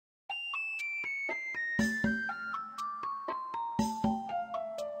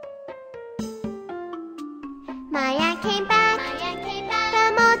My aunt came back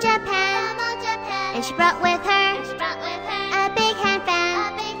from old Japan, and she brought with her a big hand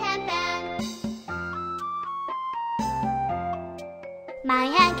fan. My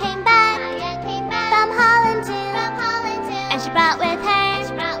aunt came back from Holland too, and she brought with her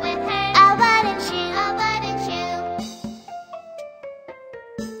a wooden shoe.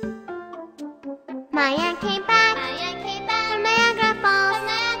 My aunt came back